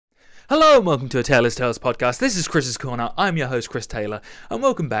Hello and welcome to a Taylor's Tales podcast. This is Chris's Corner. I'm your host, Chris Taylor, and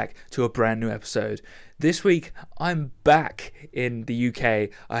welcome back to a brand new episode. This week, I'm back in the UK.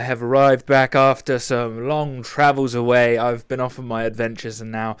 I have arrived back after some long travels away. I've been off on my adventures,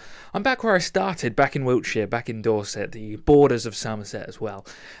 and now I'm back where I started, back in Wiltshire, back in Dorset, the borders of Somerset as well.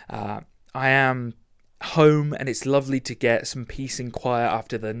 I am home, and it's lovely to get some peace and quiet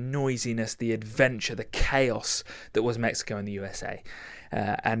after the noisiness, the adventure, the chaos that was Mexico and the USA.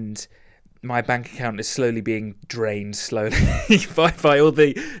 And my bank account is slowly being drained by all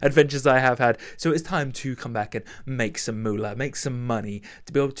the adventures I have had. So it's time to come back and make some moolah, make some money,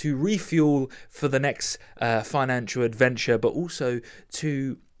 to be able to refuel for the next financial adventure, but also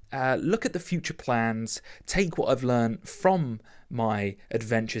to look at the future plans, take what I've learned from my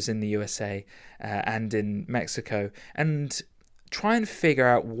adventures in the USA and in Mexico, and try and figure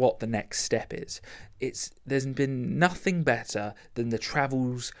out what the next step is. There's been nothing better than the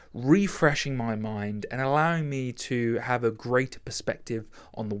travels refreshing my mind and allowing me to have a greater perspective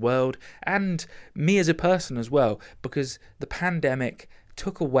on the world and me as a person as well, because the pandemic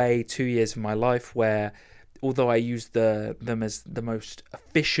took away 2 years of my life where, although I used them as the most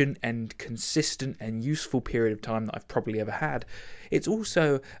efficient and consistent and useful period of time that I've probably ever had, it's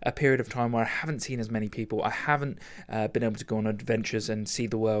also a period of time where I haven't seen as many people. I haven't been able to go on adventures and see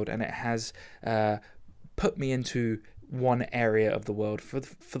the world, and it has put me into one area of the world for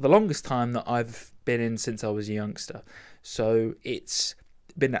the longest time that I've been in since I was a youngster. So it's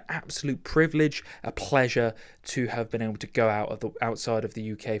been an absolute privilege, a pleasure to have been able to go outside of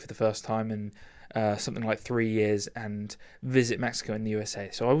the UK for the first time in something like 3 years and visit Mexico and the USA.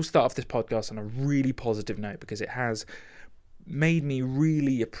 So I will start off this podcast on a really positive note, because it has made me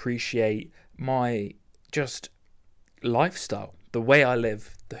really appreciate my just lifestyle, the way I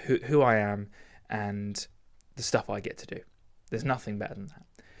live, who I am, and the stuff I get to do. There's nothing better than that.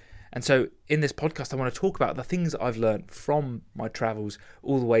 And so in this podcast, I want to talk about the things that I've learned from my travels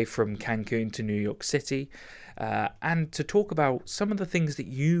all the way from Cancun to New York City, and to talk about some of the things that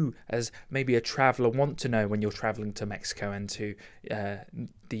you, as maybe a traveller, want to know when you're travelling to Mexico and to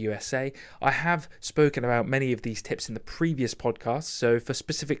the USA. I have spoken about many of these tips in the previous podcasts, so for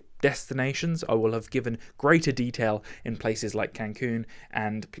specific destinations, I will have given greater detail in places like Cancun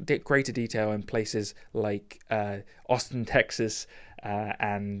and greater detail in places like Austin, Texas,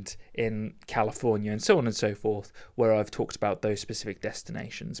 and in California, and so on and so forth, where I've talked about those specific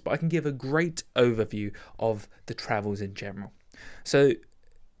destinations. But I can give a great overview of the travels in general. So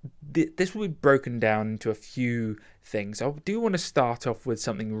this will be broken down into a few things. I do want to start off with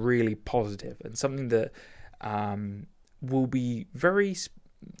something really positive, and something that will be very,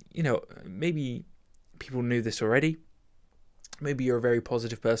 maybe people knew this already. Maybe you're a very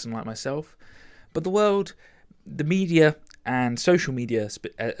positive person like myself, but the world, the media, and social media,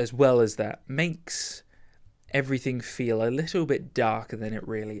 as well as that, makes everything feel a little bit darker than it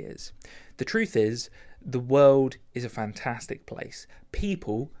really is. The truth is, the world is a fantastic place.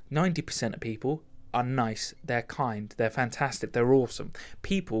 People, 90% of people, are nice, they're kind, they're fantastic, they're awesome.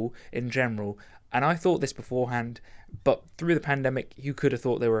 People in general, and I thought this beforehand, but through the pandemic, you could have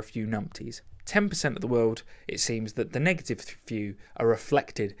thought there were a few numpties. 10% of the world, it seems that the negative few are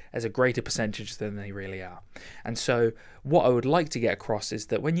reflected as a greater percentage than they really are. And so what I would like to get across is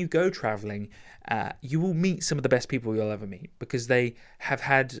that when you go traveling, you will meet some of the best people you'll ever meet, because they have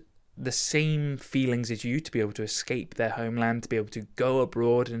had the same feelings as you, to be able to escape their homeland, to be able to go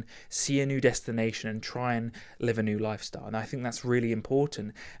abroad and see a new destination and try and live a new lifestyle. And I think that's really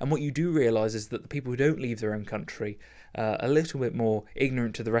important. And what you do realise is that the people who don't leave their own country are a little bit more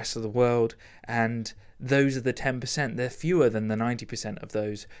ignorant to the rest of the world, and those are the 10%. They're fewer than the 90% of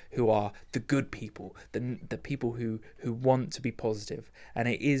those who are the good people, the people who want to be positive. And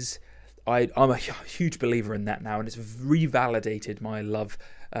it is, I'm a huge believer in that now, and it's revalidated my love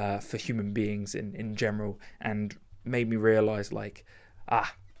for human beings in general, and made me realise,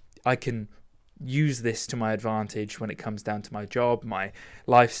 I can use this to my advantage when it comes down to my job, my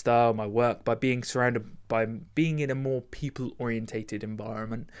lifestyle, my work, by being in a more people-orientated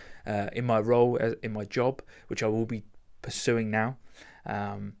environment in my role, in my job, which I will be pursuing now,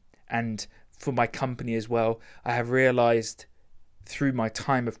 and for my company as well. I have realised through my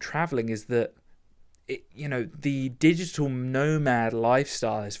time of travelling is that the digital nomad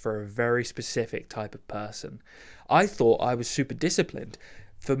lifestyle is for a very specific type of person. I thought I was super disciplined.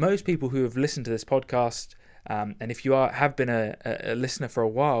 For most people who have listened to this podcast, and if you have been a listener for a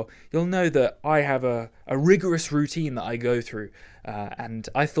while, you'll know that I have a rigorous routine that I go through, and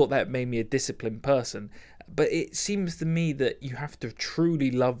I thought that made me a disciplined person. But it seems to me that you have to truly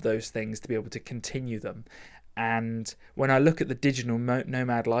love those things to be able to continue them. And when I look at the digital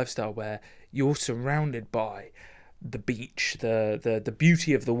nomad lifestyle, where you're surrounded by the beach, the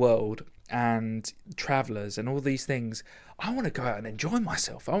beauty of the world, and travelers, and all these things, I want to go out and enjoy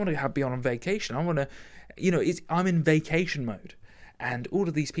myself. I want to be on vacation. I want to, I'm in vacation mode. And all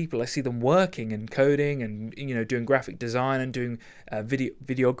of these people, I see them working and coding and doing graphic design and doing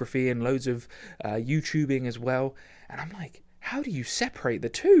videography and loads of YouTubing as well. And I'm like, how do you separate the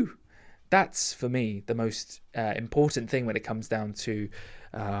two? That's, for me, the most important thing when it comes down to,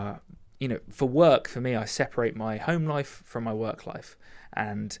 for work. For me, I separate my home life from my work life.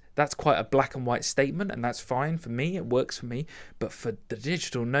 And that's quite a black and white statement, and that's fine for me. It works for me. But for the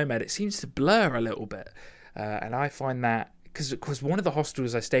digital nomad, it seems to blur a little bit. And I find that, because one of the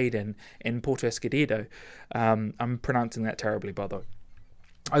hostels I stayed in Porto Escondido, I'm pronouncing that terribly, by the way.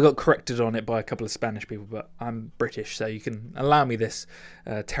 I got corrected on it by a couple of Spanish people, but I'm British, so you can allow me this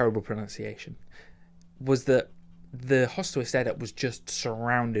terrible pronunciation. Was that the hostel I stayed at was just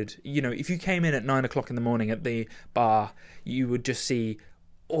surrounded. If you came in at 9 o'clock in the morning at the bar, you would just see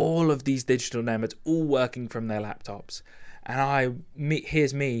all of these digital nomads all working from their laptops. And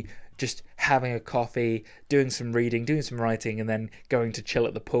here's me just having a coffee, doing some reading, doing some writing, and then going to chill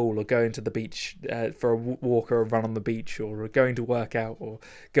at the pool, or going to the beach for a walk or a run on the beach, or going to work out, or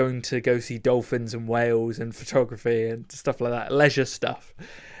going to go see dolphins and whales and photography and stuff like that, leisure stuff,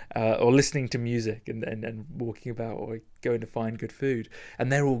 or listening to music and walking about, or going to find good food.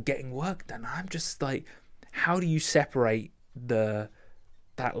 And they're all getting work done. I'm just like, how do you separate that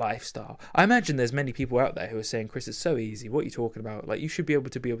lifestyle? I imagine there's many people out there who are saying, Chris, it's so easy, what are you talking about? Like, you should be able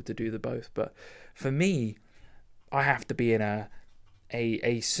to do the both. But for me, I have to be in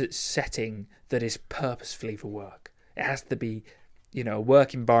a setting that is purposefully for work. It has to be, a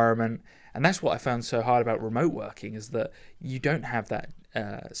work environment. And that's what I found so hard about remote working, is that you don't have that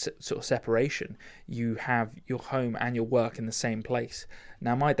sort of separation. You have your home and your work in the same place.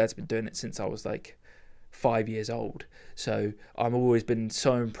 Now, my dad's been doing it since I was like 5 years old, so I've always been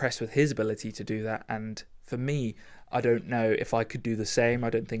so impressed with his ability to do that. And for me, I don't know if I could do the same. I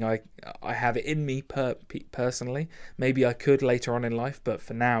don't think I have it in me personally. Maybe I could later on in life, but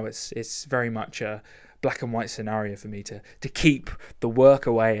for now it's very much a black and white scenario for me to keep the work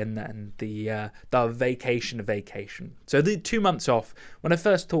away and the vacation a vacation. So the 2 months off, when I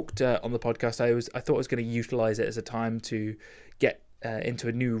first talked on the podcast, I thought I was going to utilize it as a time to get into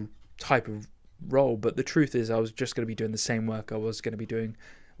a new type of role, but the truth is I was just going to be doing the same work I was going to be doing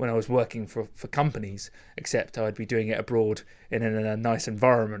when I was working for companies, except I'd be doing it abroad in a nice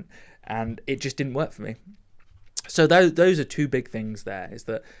environment, and it just didn't work for me. So those are two big things there, is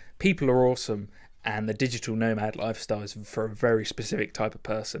that people are awesome, and the digital nomad lifestyle is for a very specific type of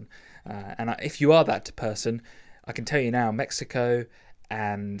person. And if you are that person, I can tell you now, Mexico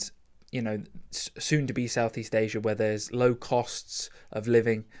and soon to be Southeast Asia, where there's low costs of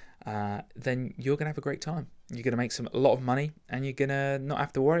living, then you're going to have a great time. You're going to make a lot of money, and you're going to not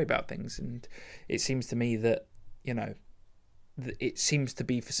have to worry about things. And it seems to me that, it seems to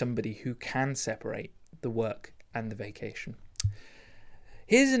be for somebody who can separate the work and the vacation.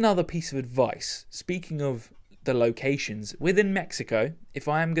 Here's another piece of advice. Speaking of the locations within Mexico, if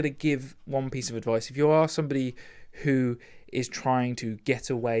I am going to give one piece of advice, if you are somebody who is trying to get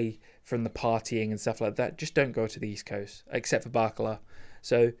away from the partying and stuff like that, just don't go to the East Coast, except for Bacala.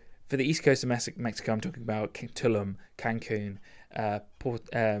 So for the East Coast of Mexico, I'm talking about Tulum, Cancun,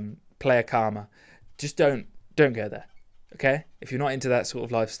 Playa Calma. Just don't go there, okay? If you're not into that sort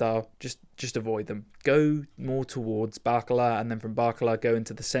of lifestyle, just avoid them. Go more towards Bacala, and then from Bacala, go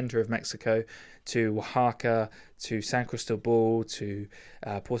into the center of Mexico to Oaxaca, to San Cristobal, to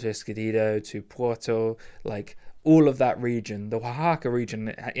Porto Escondido, to Puerto, like all of that region. The Oaxaca region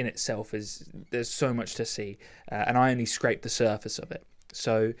in itself there's so much to see, and I only scraped the surface of it.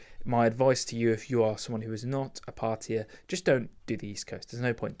 So my advice to you, if you are someone who is not a partier, just don't do the East Coast. There's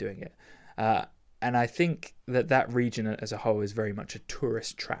no point doing it. And I think that region as a whole is very much a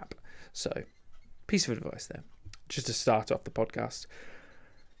tourist trap. So, piece of advice there, just to start off the podcast.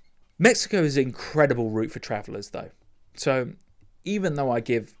 Mexico is an incredible route for travelers, though. So, even though I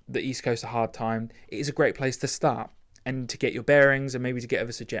give the East Coast a hard time, it is a great place to start and to get your bearings and maybe to get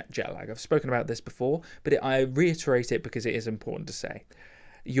over some jet lag. I've spoken about this before, but I reiterate it because it is important to say.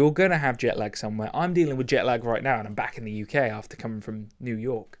 You're going to have jet lag somewhere. I'm dealing with jet lag right now, and I'm back in the UK after coming from New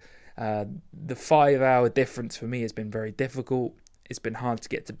York. The 5-hour difference for me has been very difficult. It's been hard to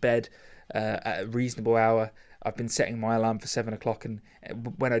get to bed at a reasonable hour. I've been setting my alarm for 7 o'clock, and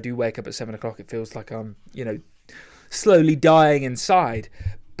when I do wake up at 7 o'clock, it feels like I'm, slowly dying inside.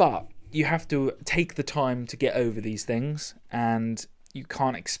 But you have to take the time to get over these things, and you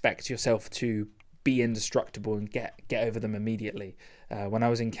can't expect yourself to be indestructible and get over them immediately. When I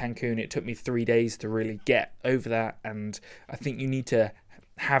was in Cancun, it took me 3 days to really get over that, and I think you need to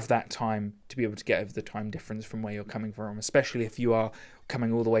have that time to be able to get over the time difference from where you're coming from, especially if you are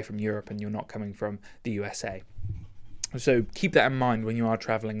coming all the way from Europe and you're not coming from the USA. So keep that in mind when you are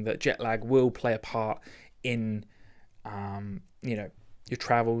traveling, that jet lag will play a part in your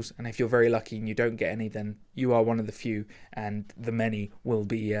travels, and if you're very lucky and you don't get any, then you are one of the few, and the many will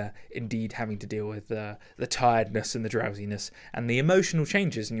be indeed having to deal with the tiredness and the drowsiness and the emotional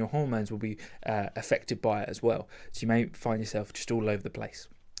changes, and your hormones will be affected by it as well. So you may find yourself just all over the place.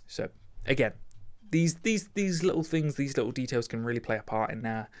 So again, these little things, these little details can really play a part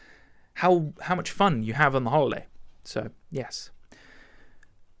in how much fun you have on the holiday. So yes.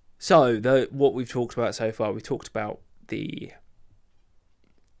 So what we've talked about so far, we talked about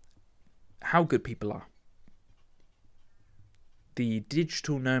how good people are. The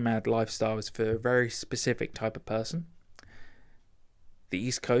digital nomad lifestyle is for a very specific type of person. The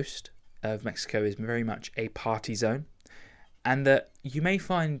East Coast of Mexico is very much a party zone, and that you may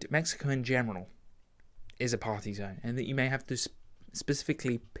find Mexico in general is a party zone, and that you may have to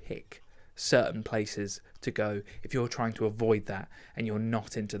specifically pick certain places to go if you're trying to avoid that and you're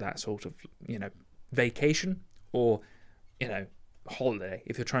not into that sort of vacation or holiday,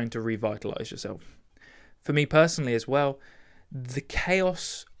 if you're trying to revitalize yourself. For me personally as well, the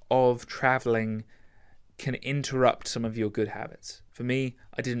chaos of traveling can interrupt some of your good habits. For me,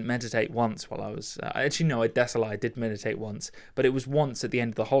 I didn't meditate once while I was I did meditate once, but it was once at the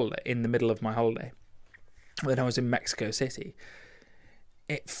end of the holiday, in the middle of my holiday when I was in Mexico City.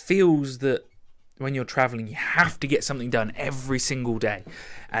 It feels that when you're traveling, you have to get something done every single day,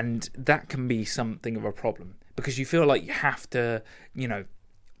 and that can be something of a problem, because you feel like you have to,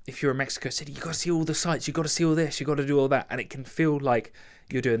 if you're in Mexico City, you got to see all the sights, you got to see all this, you got to do all that, and it can feel like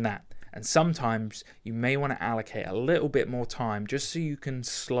you're doing that. And sometimes you may want to allocate a little bit more time just so you can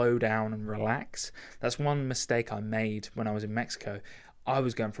slow down and relax. That's one mistake I made when I was in Mexico. I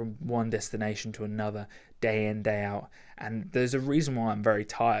was going from one destination to another, day in, day out, and there's a reason why I'm very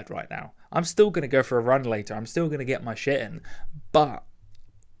tired right now. I'm still going to go for a run later, I'm still going to get my shit in, but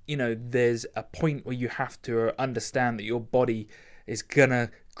there's a point where you have to understand that your body is gonna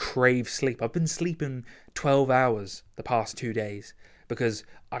crave sleep. I've been sleeping 12 hours the past 2 days because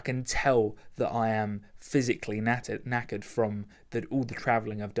I can tell that I am physically knackered from all the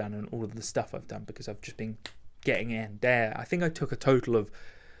traveling I've done and all of the stuff I've done, because I've just been getting in there. I think I took a total of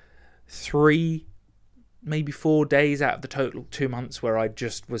 3, maybe 4 days out of the total 2 months where I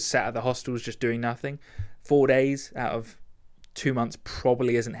just was sat at the hostels just doing nothing. 4 days out of 2 months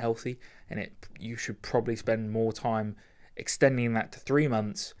probably isn't healthy, and you should probably spend more time extending that to 3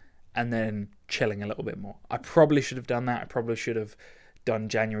 months and then chilling a little bit more. I probably should have done that. I probably should have done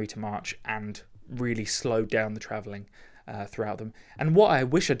January to March and really slowed down the traveling throughout them. And what I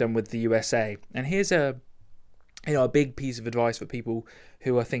wish I'd done with the USA, and here's a big piece of advice for people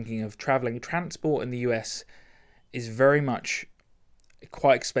who are thinking of traveling. Transport in the US is very much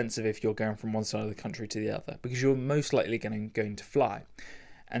quite expensive if you're going from one side of the country to the other, because you're most likely going to fly.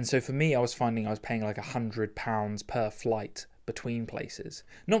 And so for me, I was finding I was paying like £100 per flight between places.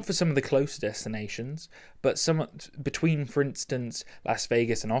 Not for some of the closer destinations, but some between, for instance, Las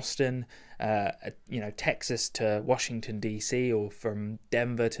Vegas and Austin, Texas to Washington DC, or from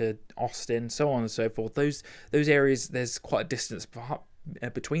Denver to Austin, so on and so forth. Those areas, there's quite a distance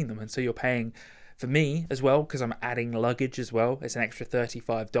between them, and so you're paying, for me as well, because I'm adding luggage as well, it's an extra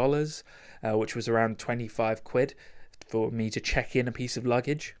 $35, which was around 25 quid for me to check in a piece of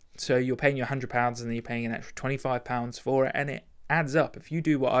luggage. So you're paying your £100 and then you're paying an extra £25 for it, and it adds up. If you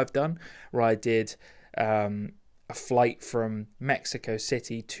do what I've done, where I did a flight from Mexico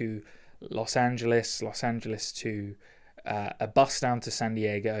City to Los Angeles to a bus down to San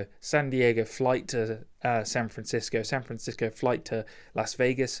Diego flight to San Francisco flight to Las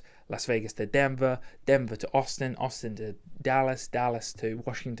Vegas to Denver to Austin to Dallas to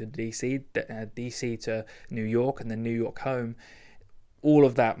Washington DC, DC to New York, and then New York home. All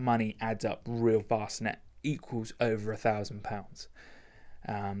of that money adds up real fast, and it equals over £1,000.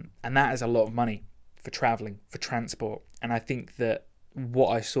 And that is a lot of money for traveling, for transport. And I think that what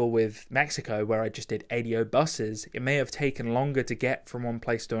I saw with Mexico, where I just did 80 buses, it may have taken longer to get from one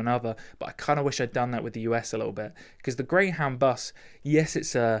place to another, but I kind of wish I'd done that with the US a little bit, because the Greyhound bus, yes,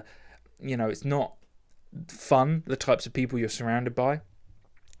 it's it's not fun, the types of people you're surrounded by.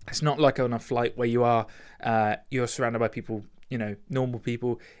 It's not like on a flight where you're surrounded by people, normal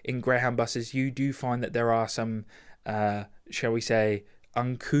people. In Greyhound buses, you do find that there are some, shall we say,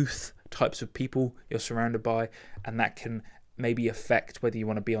 uncouth types of people you're surrounded by, and that can maybe affect whether you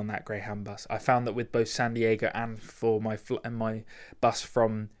want to be on that Greyhound bus. I found that with both San Diego and for my bus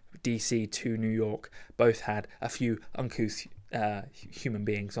from DC to New York, both had a few uncouth human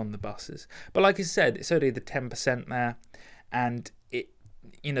beings on the buses. But like I said, it's only the 10% there, and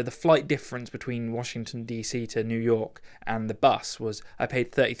the flight difference between Washington DC to New York and the bus was, I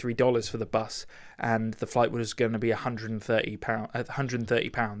paid $33 for the bus, and the flight was going to be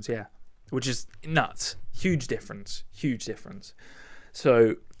 £130, yeah, which is nuts. Huge difference.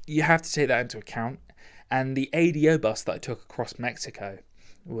 So you have to take that into account. And the ADO bus that I took across Mexico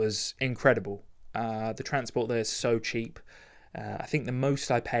was incredible. The transport there is so cheap. I think the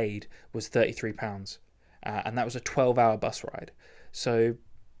most I paid was £33, and that was a 12-hour bus ride. So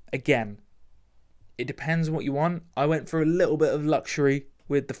again, it depends on what you want. I went for a little bit of luxury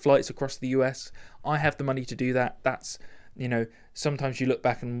with the flights across the US. I have the money to do that. That's, sometimes you look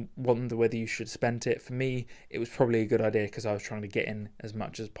back and wonder whether you should spend it. For me, it was probably a good idea because I was trying to get in as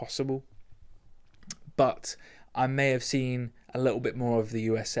much as possible. But I may have seen a little bit more of the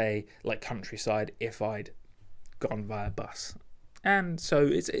USA, like countryside, if I'd gone via bus. And so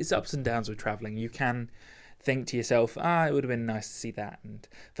it's ups and downs with traveling. You can think to yourself, it would have been nice to see that. And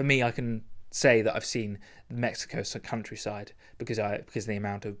for me, I can say that I've seen Mexico countryside because of the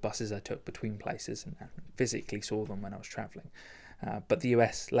amount of buses I took between places and physically saw them when I was traveling. But the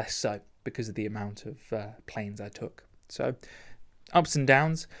US less so because of the amount of planes I took. So ups and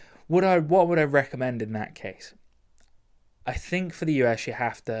downs. What would I recommend in that case? I think for the US you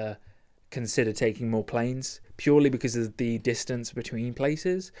have to consider taking more planes purely because of the distance between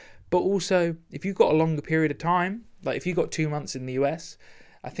places, but also if you've got a longer period of time, like if you've got 2 months in the US,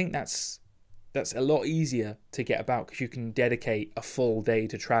 I think that's a lot easier to get about because you can dedicate a full day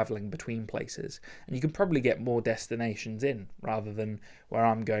to traveling between places, and you can probably get more destinations in rather than where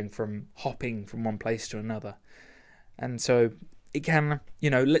I'm going from hopping from one place to another. And so it can,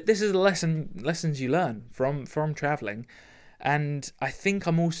 this is lessons you learn from traveling. And I think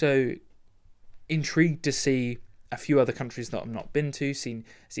I'm also intrigued to see a few other countries that I've not been to, see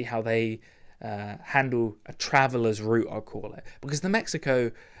how they handle a traveler's route, I'll call it. Because the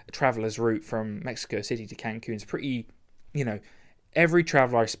Mexico traveler's route from Mexico City to Cancun is pretty, every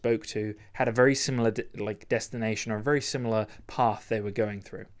traveler I spoke to had a very similar destination or a very similar path they were going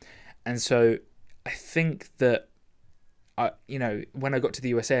through. And so I think that, when I got to the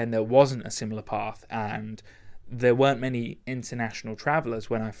USA and there wasn't a similar path and there weren't many international travelers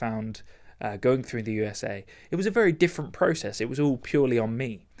when I found going through the USA, it was a very different process. It was all purely on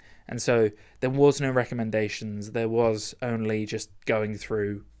me. And so there was no recommendations. There was only just going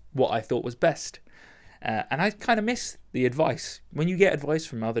through what I thought was best. And I kind of miss the advice. When you get advice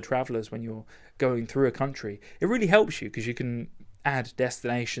from other travelers when you're going through a country, it really helps you because you can add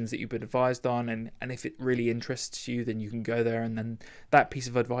destinations that you've been advised on, and if it really interests you, then you can go there, and then that piece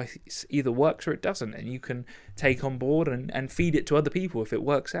of advice either works or it doesn't, and you can take on board and feed it to other people if it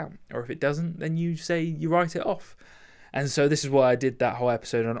works out, or if it doesn't, then you write it off. And so this is why I did that whole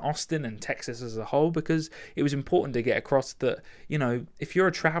episode on Austin and Texas as a whole, because it was important to get across that, if you're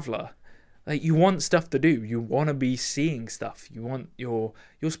a traveler, like, you want stuff to do, you want to be seeing stuff, you're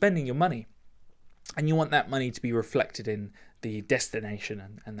spending your money, and you want that money to be reflected in the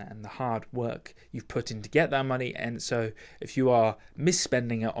destination and the hard work you've put in to get that money. And so if you are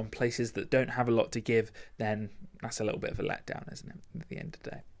misspending it on places that don't have a lot to give, then that's a little bit of a letdown, isn't it, at the end of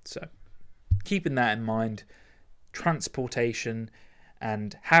the day? So keeping that in mind, transportation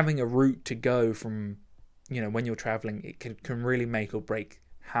and having a route to go from, when you're traveling, it can really make or break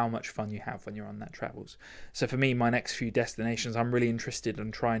how much fun you have when you're on that travels. So for me, my next few destinations, I'm really interested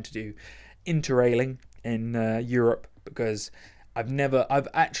in trying to do interrailing in Europe, because I've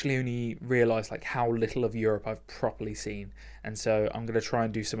actually only realised how little of Europe I've properly seen, and so I'm going to try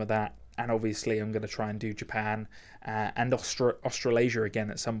and do some of that, and obviously I'm going to try and do Japan and Australasia again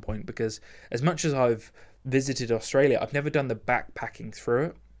at some point, because as much as I've visited Australia, I've never done the backpacking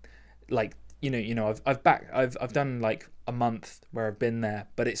through it. I've done a month where I've been there,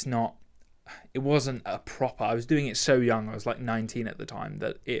 but it wasn't a proper. I was doing it so young, I was 19 at the time,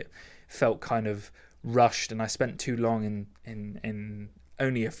 that it felt kind of rushed, and I spent too long in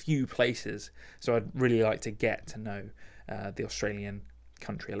only a few places. So I'd really like to get to know the Australian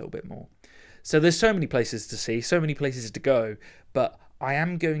country a little bit more. So there's so many places to see, so many places to go, but I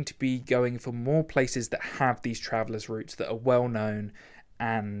am going to be going for more places that have these travellers' routes that are well known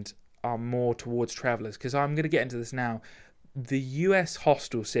and are more towards travellers, because I'm going to get into this now. The US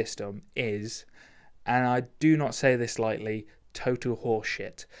hostel system is, and I do not say this lightly, total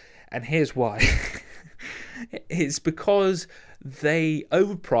horseshit. And here's why. It's because they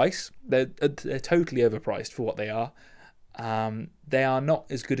overprice. They're totally overpriced for what they are. They are not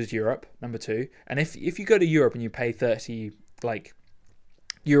as good as Europe, number two. And if you go to Europe and you pay 30 like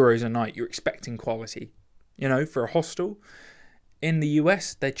euros a night, you're expecting quality. For a hostel. In the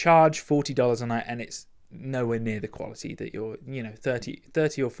US, they charge $40 a night, and it's nowhere near the quality that you're, 30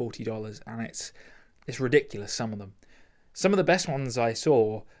 or $40, and it's ridiculous. Some of the best ones I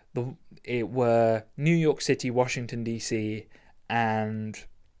saw, it were New York City, Washington DC, and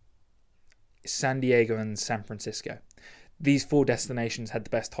San Diego and San Francisco. These 4 destinations had the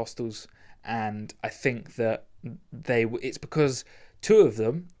best hostels, and I think that it's because 2 of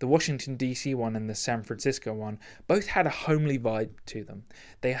them, the Washington DC one and the San Francisco one, both had a homely vibe to them.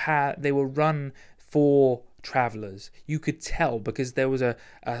 They were run for travelers. You could tell because there was a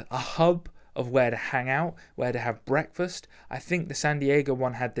hub of where to hang out, where to have breakfast. I think the San Diego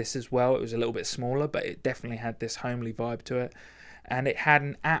one had this as well. It was a little bit smaller, but it definitely had this homely vibe to it, and it had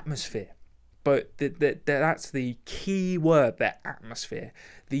an atmosphere. But that's the key word, that atmosphere.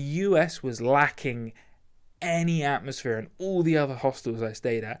 The US was lacking any atmosphere, and all the other hostels I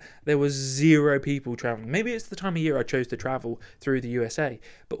stayed at, there was 0 people traveling. Maybe it's the time of year I chose to travel through the USA,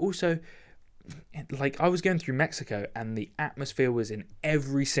 but also, like, I was going through Mexico, and the atmosphere was in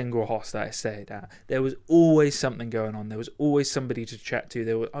every single hostel I stayed at. There was always something going on. There was always somebody to chat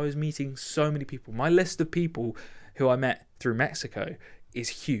to. I was meeting so many people. My list of people who I met through Mexico is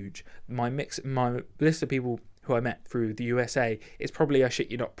huge. My list of people who I met through the USA is probably, I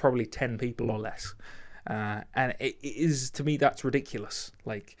shit you not, probably 10 people or less. And it is, to me, that's ridiculous.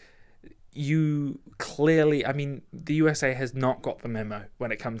 Like, you clearly, the USA has not got the memo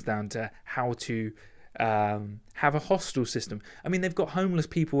when it comes down to how to have a hostel system. They've got homeless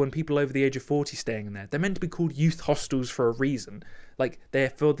people and people over the age of 40 staying in there. They're meant to be called youth hostels for a reason. Like, they're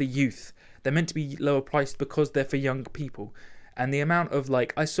for the youth. They're meant to be lower priced because they're for young people. And the amount of,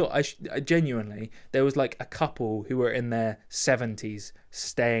 like, I genuinely, there was like a couple who were in their 70s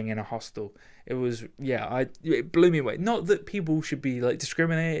staying in a hostel. It was, it blew me away. Not that people should be, like,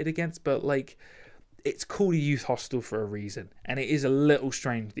 discriminated against, but, like, it's called a youth hostel for a reason. And it is a little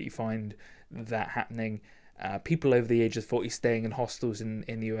strange that you find that happening. People over the age of 40 staying in hostels in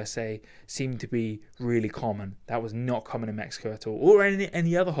the USA seem to be really common. That was not common in Mexico at all, or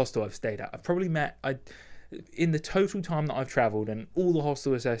any other hostel I've stayed at. I've probably in the total time that I've travelled and all the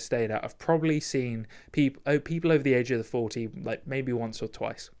hostels I've stayed at, I've probably seen people over the age of 40, like, maybe once or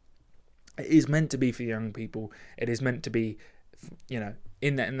twice. It is meant to be for young people. It is meant to be,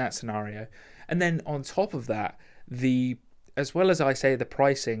 in that scenario. And then on top of that, as well as I say the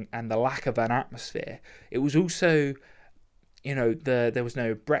pricing and the lack of an atmosphere, it was also, there was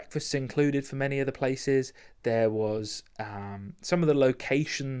no breakfasts included for many of the places. There was some of the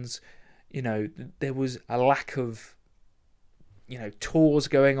locations. There was a lack of, tours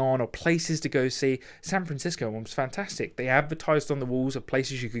going on or places to go see. San Francisco one was fantastic. They advertised on the walls of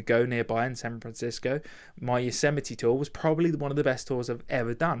places you could go nearby in San Francisco. My Yosemite tour was probably one of the best tours I've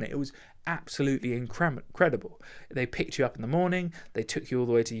ever done. It was absolutely incredible. They picked you up in the morning, they took you all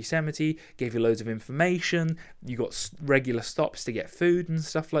the way to Yosemite, gave you loads of information, you got regular stops to get food and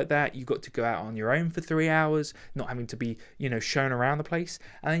stuff like that. You got to go out on your own for 3 hours, not having to be, shown around the place.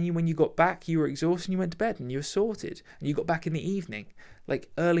 And then when you got back, you were exhausted and you went to bed and you were sorted. And you got back in the evening, like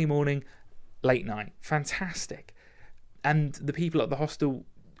early morning, late night. Fantastic. And the people at the hostel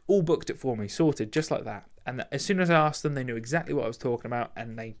all booked it for me, sorted, just like that. And as soon as I asked them, they knew exactly what I was talking about,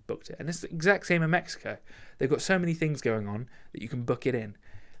 and they booked it. And it's the exact same in Mexico. They've got so many things going on that you can book it in.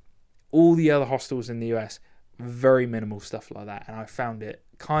 All the other hostels in the US, very minimal stuff like that. And I found it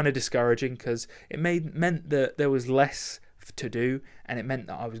kind of discouraging because it meant that there was less to do, and it meant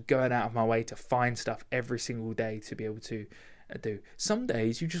that I was going out of my way to find stuff every single day to be able to do. Some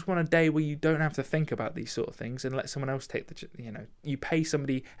days you just want a day where you don't have to think about these sort of things and let someone else take you pay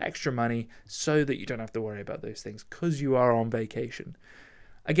somebody extra money so that you don't have to worry about those things because you are on vacation.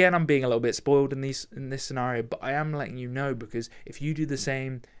 Again, I'm being a little bit spoiled in this scenario, but I am letting you know because if you do the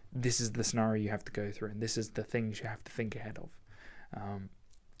same, this is the scenario you have to go through, and this is the things you have to think ahead of.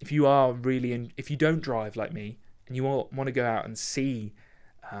 If you are if you don't drive like me and you want to go out and see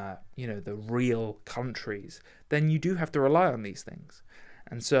the real countries, then you do have to rely on these things.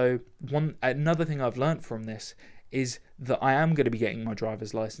 And so another thing I've learned from this is that I am going to be getting my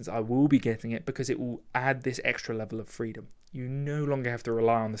driver's license. I will be getting it because it will add this extra level of freedom. You no longer have to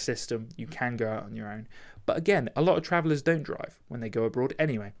rely on the system. You can go out on your own. But again, a lot of travelers don't drive when they go abroad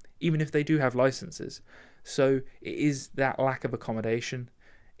anyway, even if they do have licenses. So it is that lack of accommodation.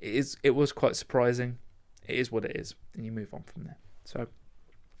 It was quite surprising. It is what it is, and you move on from there. So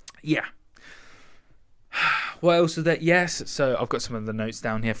yeah. What else is there? Yes, so I've got some of the notes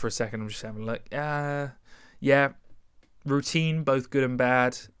down here for a second. I'm just having a look. Yeah. Routine, both good and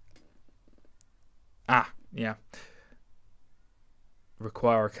bad. Yeah.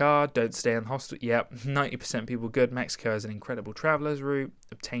 Require a car, don't stay in hostel. Yep, 90% people good. Mexico has an incredible traveler's route.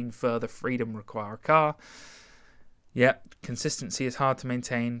 Obtain further freedom, require a car. Yep, consistency is hard to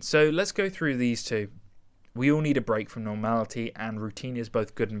maintain. So let's go through these two. We all need a break from normality, and routine is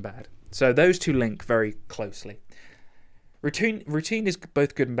both good and bad. So those two link very closely. Routine is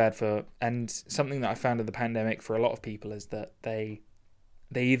both good and bad and something that I found in the pandemic for a lot of people is that they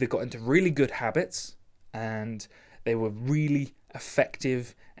either got into really good habits and they were really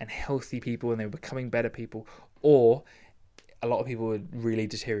effective and healthy people and they were becoming better people, or a lot of people were really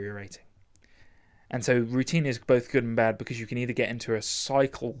deteriorating. And so routine is both good and bad because you can either get into a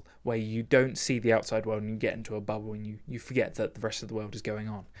cycle where you don't see the outside world and you get into a bubble and you forget that the rest of the world is going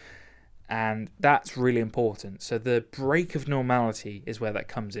on. And that's really important. So the break of normality is where that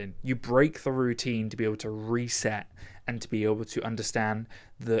comes in. You break the routine to be able to reset and to be able to understand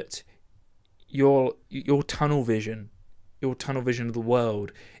that your tunnel vision of the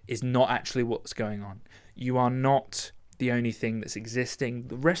world is not actually what's going on. You are not the only thing that's existing.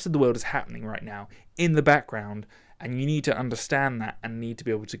 The rest of the world is happening right now in the background, and you need to understand that and need to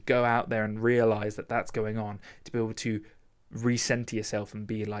be able to go out there and realize that that's going on, to be able to recenter yourself and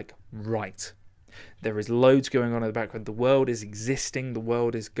be like, right, there is loads going on in the background. The world is existing. The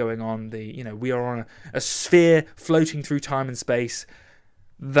world is going on. We are on a sphere floating through time and space.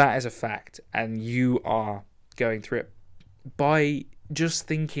 That is a fact, and you are going through it by just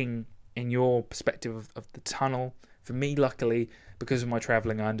thinking in your perspective of the tunnel. For me, luckily, because of my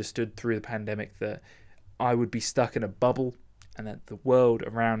traveling, I understood through the pandemic that I would be stuck in a bubble and that the world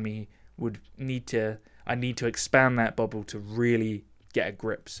around me I need to expand that bubble to really get a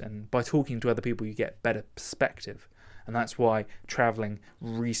grips. And by talking to other people, you get better perspective. And that's why traveling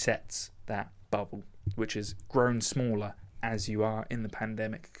resets that bubble, which has grown smaller as you are in the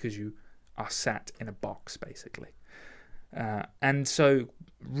pandemic because you are sat in a box, basically. And so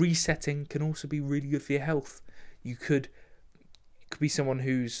resetting can also be really good for your health. You could be someone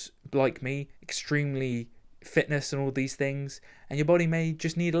who's, like me, extremely fitness and all these things, and your body may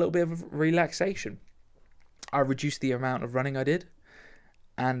just need a little bit of relaxation. I reduced the amount of running I did,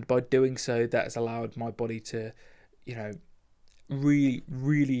 and by doing so, that has allowed my body to,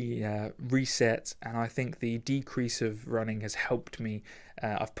 really reset. And I think the decrease of running has helped me.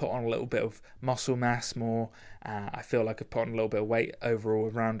 I've put on a little bit of muscle mass more. I feel like I've put on a little bit of weight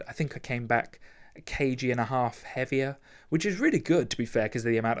overall around. I think I came back a kg and a half heavier, which is really good, to be fair, because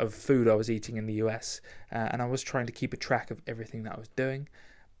of the amount of food I was eating in the US, and I was trying to keep a track of everything that I was doing.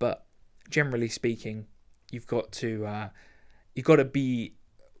 But generally speaking, you've got to be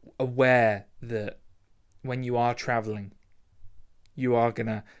aware that when you are traveling, you are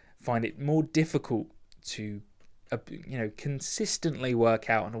gonna find it more difficult to consistently work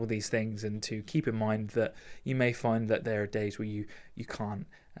out on all these things, and to keep in mind that you may find that there are days where you can't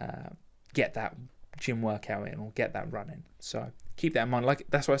get that gym workout in or get that run in. So keep that in mind. Like,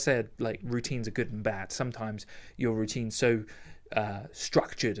 that's why I said, like, routines are good and bad. Sometimes your routine's so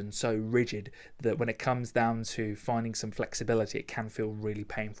structured and so rigid that when it comes down to finding some flexibility, it can feel really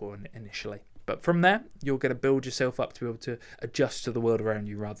painful initially. But from there, you're going to build yourself up to be able to adjust to the world around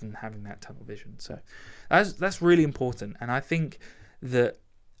you rather than having that tunnel vision. So that's really important. And I think that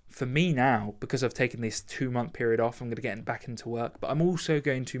for me now, because I've taken this 2-month period off, I'm going to get back into work. But I'm also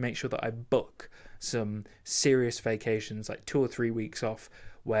going to make sure that I book some serious vacations, like 2 or 3 weeks off,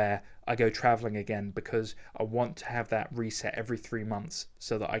 where I go traveling again, because I want to have that reset every 3 months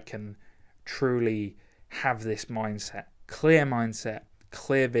so that I can truly have this mindset,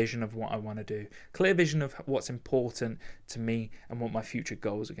 clear vision of what I want to do, clear vision of what's important to me and what my future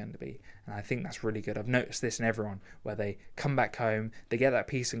goals are going to be. And I think that's really good. I've noticed this in everyone, where they come back home, they get that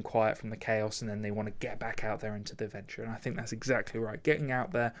peace and quiet from the chaos, and then they want to get back out there into the adventure. And I think that's exactly right. Getting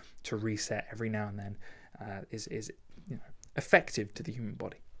out there to reset every now and then is effective to the human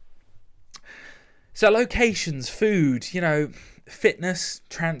body. So locations, food, fitness,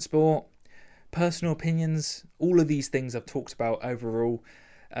 transport, personal opinions, all of these things I've talked about overall.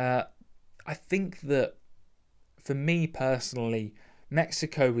 I think that for me personally,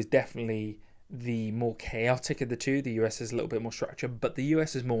 Mexico was definitely the more chaotic of the two. The US is a little bit more structured, but the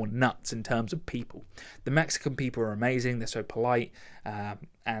US is more nuts in terms of people. The Mexican people are amazing. They're so polite,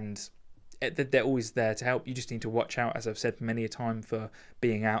 and they're always there to help. You just need to watch out, as I've said many a time, for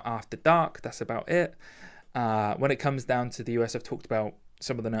being out after dark. That's about it. When it comes down to the US, I've talked about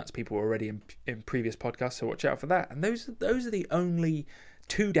some of the nuts people already in previous podcasts, so watch out for that. And those are the only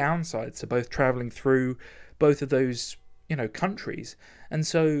two downsides to both traveling through both of those countries. And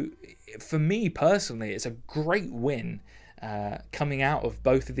so for me personally, it's a great win coming out of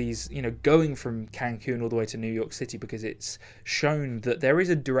both of these, going from Cancun all the way to New York City, because it's shown that there is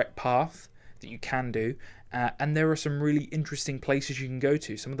a direct path that you can do. And there are some really interesting places you can go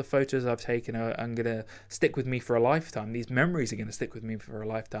to. Some of the photos I've taken are going to stick with me for a lifetime. These memories are going to stick with me for a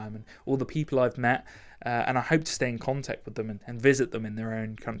lifetime. And all the people I've met, and I hope to stay in contact with them and visit them in their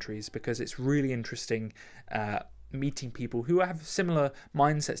own countries, because it's really interesting meeting people who have similar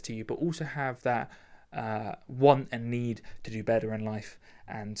mindsets to you, but also have that want and need to do better in life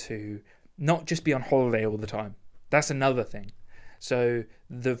and to not just be on holiday all the time. That's another thing. So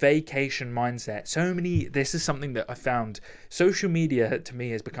the vacation mindset, this is something that I found, social media to me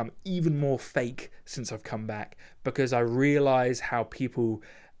has become even more fake since I've come back, because I realize how people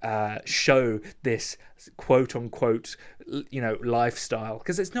show this quote unquote, lifestyle,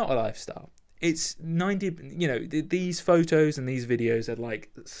 because it's not a lifestyle. It's 90, these photos and these videos are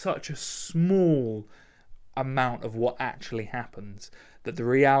like such a small amount of what actually happens, that the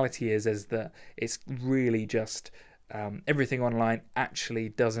reality is that it's really just everything online actually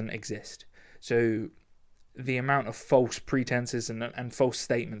doesn't exist. So the amount of false pretenses and false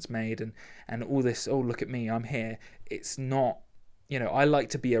statements made and all this, oh, look at me, I'm here. It's not, I like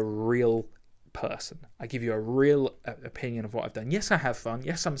to be a real person. I give you a real opinion of what I've done. Yes, I have fun.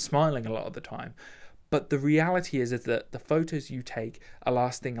 Yes, I'm smiling a lot of the time. But the reality is that the photos you take are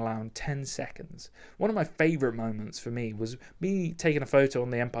lasting around 10 seconds. One of my favourite moments for me was me taking a photo on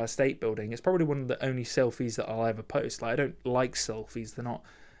the Empire State Building. It's probably one of the only selfies that I'll ever post. Like, I don't like selfies. They're not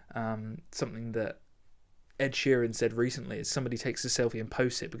something that Ed Sheeran said recently, is somebody takes a selfie and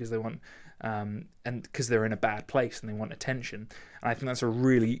posts it because they want, and because they're in a bad place and they want attention. And I think that's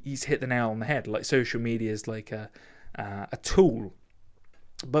he's hit the nail on the head. Like, social media is like a tool.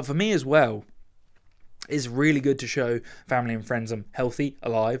 But for me as well, it's really good to show family and friends I'm healthy,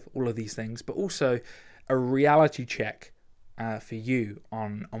 alive, all of these things, but also a reality check for you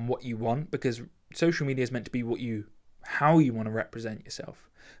on what you want, because social media is meant to be how you want to represent yourself.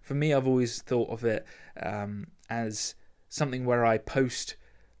 For me, I've always thought of it as something where I post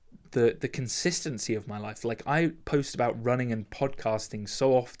the consistency of my life. Like, I post about running and podcasting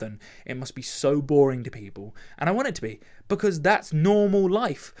so often, it must be so boring to people, and I want it to be, because that's normal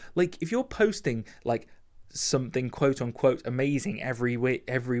life. Like, if you're posting like something quote unquote amazing every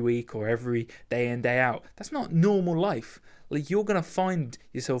week or every day in, day out, that's not normal life. Like, you're gonna find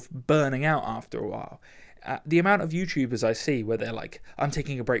yourself burning out after a while. The amount of YouTubers I see where they're like, I'm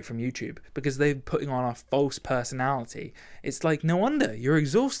taking a break from YouTube because they're putting on a false personality. It's like, no wonder you're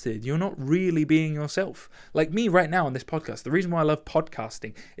exhausted. You're not really being yourself. Like me right now on this podcast, the reason why I love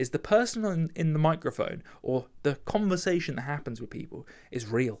podcasting is the person in the microphone or the conversation that happens with people is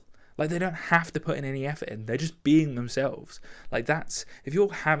real. Like, they don't have to put in any effort in. They're just being themselves. Like, if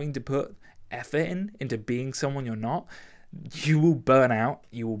you're having to put effort into being someone you're not, you will burn out,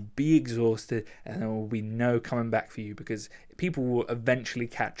 you will be exhausted, and there will be no coming back for you, because people will eventually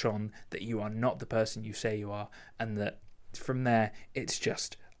catch on that you are not the person you say you are, and that from there it's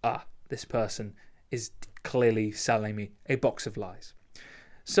just, this person is clearly selling me a box of lies.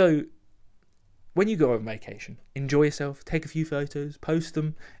 So when you go on vacation, enjoy yourself, take a few photos, post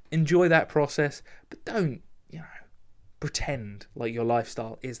them, enjoy that process, but don't, pretend like your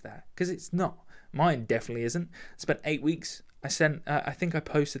lifestyle is that, because it's not. Mine definitely isn't. I spent 8 weeks. I think I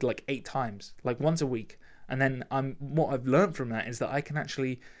posted like 8 times, like once a week. And then what I've learned from that is that I can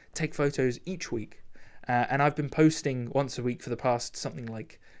actually take photos each week. And I've been posting once a week for the past something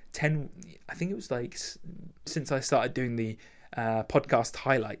like 10, I think it was like since I started doing the podcast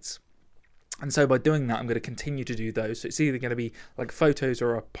highlights. And so by doing that, I'm going to continue to do those. So it's either going to be like photos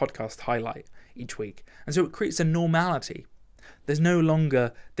or a podcast highlight each week. And so it creates a normality. There's no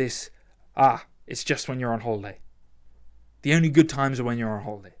longer this, it's just when you're on holiday. The only good times are when you're on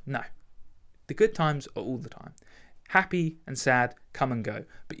holiday. No. The good times are all the time. Happy and sad come and go.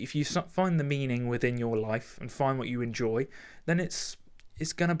 But if you find the meaning within your life and find what you enjoy, then it's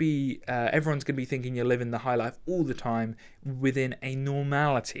going to be, everyone's going to be thinking you're living the high life all the time within a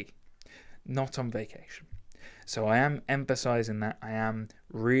normality, not on vacation. So I am emphasizing that. I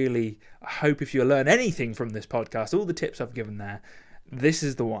hope if you learn anything from this podcast, all the tips I've given there, this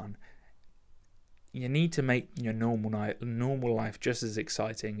is the one. You need to make your normal life just as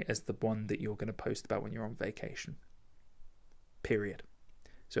exciting as the one that you're going to post about when you're on vacation. Period.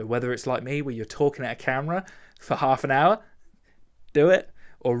 So whether it's like me, where you're talking at a camera for half an hour, do it.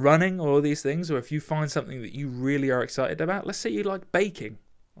 Or running, or all these things. Or if you find something that you really are excited about, let's say you like baking,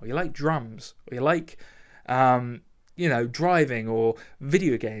 or you like drums, or you like, driving, or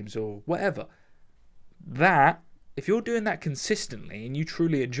video games, or whatever. That if you're doing that consistently and you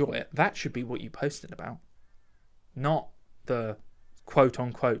truly enjoy it, that should be what you post it about, not the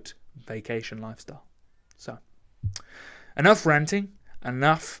quote-unquote vacation lifestyle. So, enough ranting,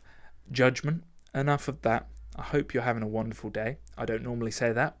 enough judgment, enough of that. I hope you're having a wonderful day. I don't normally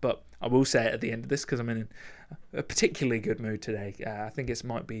say that, but I will say it at the end of this because I'm in a particularly good mood today. I think it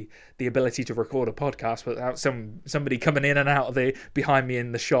might be the ability to record a podcast without somebody coming in and out of the behind me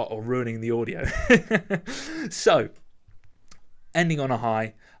in the shot or ruining the audio. So, ending on a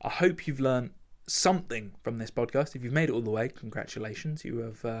high, I hope you've learned something from this podcast. If you've made it all the way, congratulations. You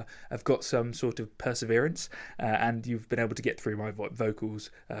have got some sort of perseverance, and you've been able to get through my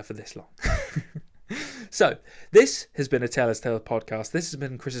vocals for this long. So, this has been a Taylor's Tale podcast. This has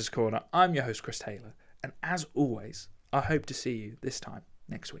been Chris's Corner. I'm your host, Chris Taylor. And as always, I hope to see you this time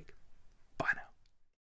next week.